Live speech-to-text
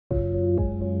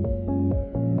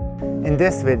In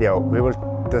this video, we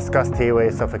will discuss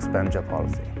theories of expenditure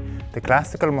policy. The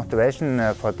classical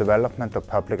motivation for development of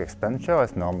public expenditure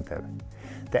is normative.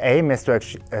 The aim is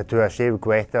to achieve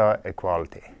greater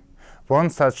equality. One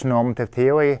such normative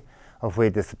theory of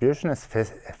redistribution is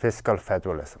fiscal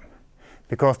federalism.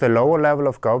 Because the lower level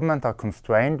of government are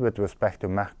constrained with respect to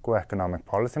macroeconomic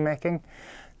policymaking,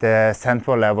 the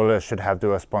central level should have the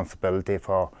responsibility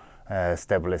for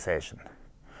stabilization.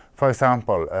 For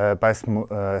example, by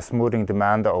smoothing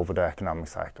demand over the economic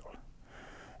cycle.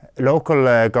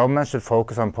 Local governments should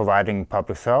focus on providing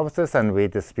public services and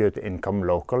redistribute income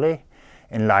locally,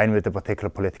 in line with the particular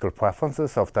political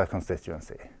preferences of their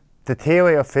constituency. The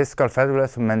theory of fiscal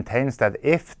federalism maintains that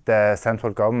if the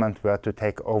central government were to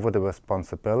take over the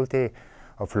responsibility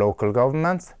of local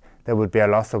governments, there would be a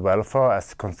loss of welfare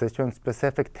as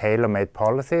constituent-specific tailor-made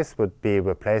policies would be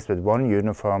replaced with one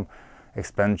uniform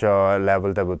expenditure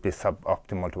level that would be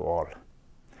suboptimal to all.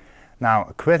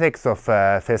 Now, critics of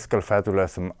fiscal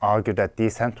federalism argue that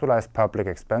decentralized public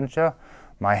expenditure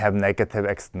might have negative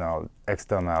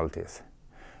externalities.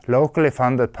 Locally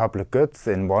funded public goods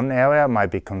in one area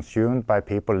might be consumed by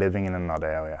people living in another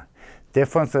area.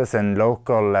 Differences in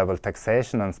local level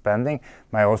taxation and spending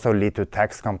might also lead to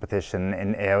tax competition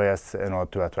in areas in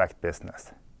order to attract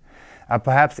business. A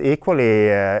perhaps equally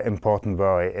important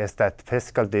worry is that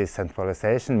fiscal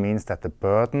decentralization means that the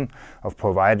burden of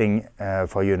providing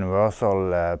for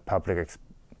universal public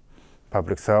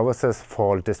services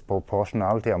fall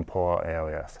disproportionately on poor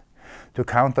areas. To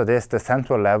counter this, the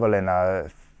central level in a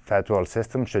federal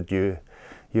system should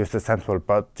use the central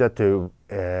budget to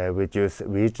reduce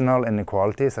regional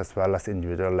inequalities as well as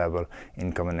individual level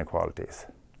income inequalities.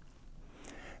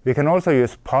 We can also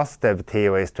use positive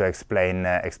theories to explain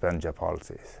expenditure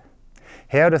policies.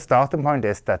 Here the starting point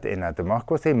is that in a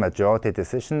democracy, majority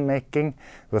decision-making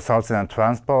results in a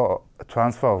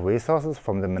transfer of resources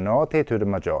from the minority to the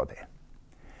majority.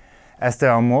 As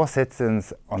there are more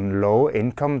citizens on low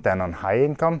income than on high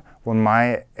income, one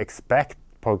might expect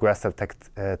progressive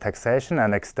taxation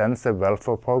and extensive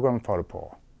welfare program for the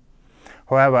poor.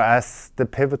 However, as the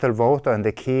pivotal voter in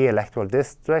the key electoral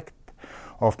district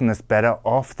often is better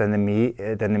off than the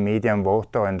median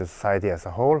voter in the society as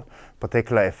a whole,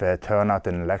 particularly if turnout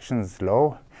in elections is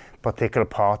low, particular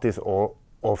parties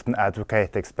often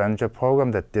advocate expenditure program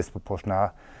that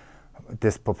disproportional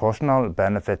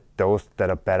benefit those that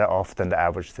are better off than the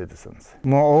average citizens.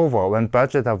 Moreover, when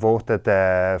budgets are voted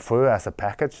through as a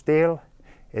package deal,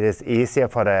 it is easier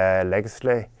for the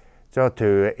legislature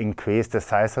to increase the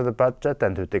size of the budget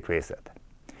than to decrease it.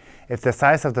 If the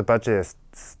size of the budget is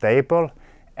stable,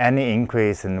 any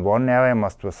increase in one area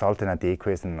must result in a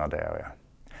decrease in another area.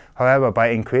 However, by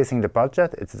increasing the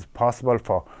budget, it is possible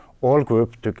for all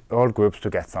groups to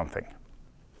get something.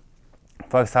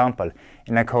 For example,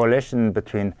 in a coalition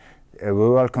between a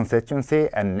rural constituency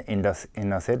and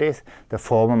inner cities, the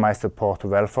former might support a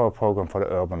welfare program for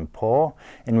the urban poor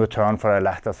in return for the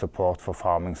latter support for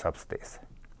farming subsidies.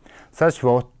 Such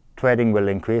vote trading will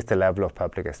increase the level of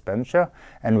public expenditure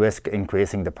and risk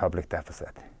increasing the public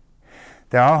deficit.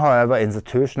 There are, however,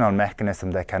 institutional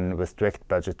mechanisms that can restrict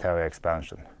budgetary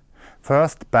expansion.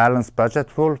 First, balanced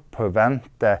budget rule prevent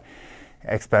the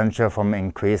expenditure from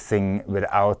increasing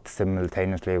without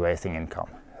simultaneously raising income.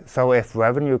 So if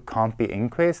revenue can't be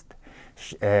increased,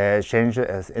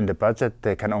 changes in the budget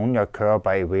can only occur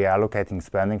by reallocating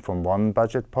spending from one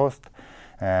budget post,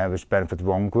 which benefits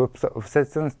one group of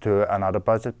citizens, to another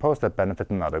budget post that benefits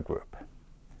another group.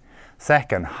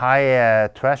 Second, high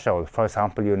threshold, for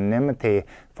example, unanimity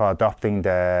for adopting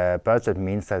the budget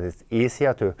means that it's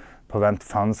easier to prevent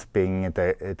funds being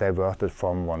diverted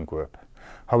from one group.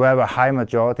 However, high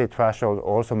majority threshold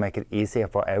also make it easier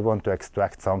for everyone to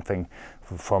extract something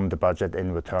from the budget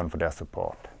in return for their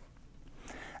support.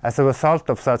 As a result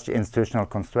of such institutional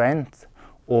constraints,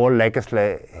 all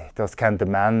legislators can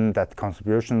demand that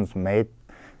contributions made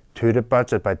to the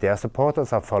budget by their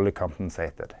supporters are fully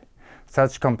compensated.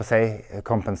 Such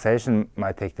compensation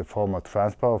might take the form of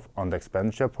transfer on the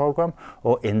expenditure program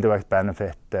or indirect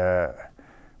benefit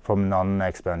from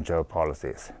non-expenditure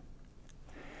policies.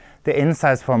 The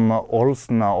insights from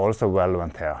Olsen are also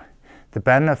relevant here. The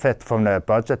benefit from the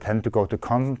budget tend to go to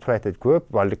concentrated group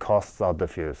while the costs are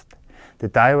diffused. The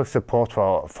direct support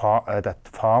that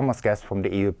farmers get from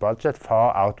the EU budget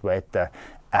far outweigh the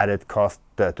added cost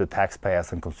to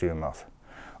taxpayers and consumers.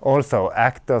 Also,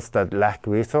 actors that lack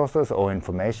resources or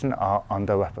information are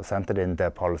underrepresented in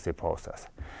the policy process.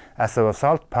 As a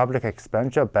result, public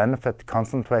expenditure benefits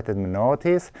concentrated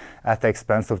minorities at the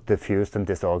expense of diffused and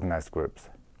disorganized groups.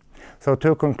 So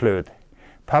to conclude,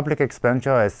 public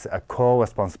expenditure is a core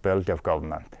responsibility of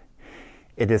government.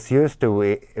 It is used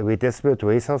to redistribute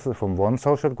resources from one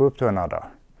social group to another.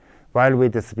 While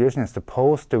redistribution is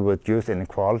supposed to reduce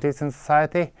inequalities in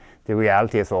society, the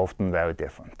reality is often very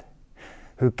different.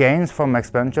 Who gains from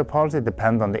expenditure policy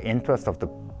depends on the interests of the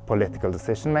political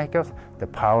decision makers, the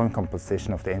power and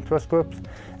composition of the interest groups,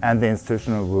 and the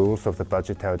institutional rules of the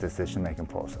budgetary decision-making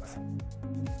process.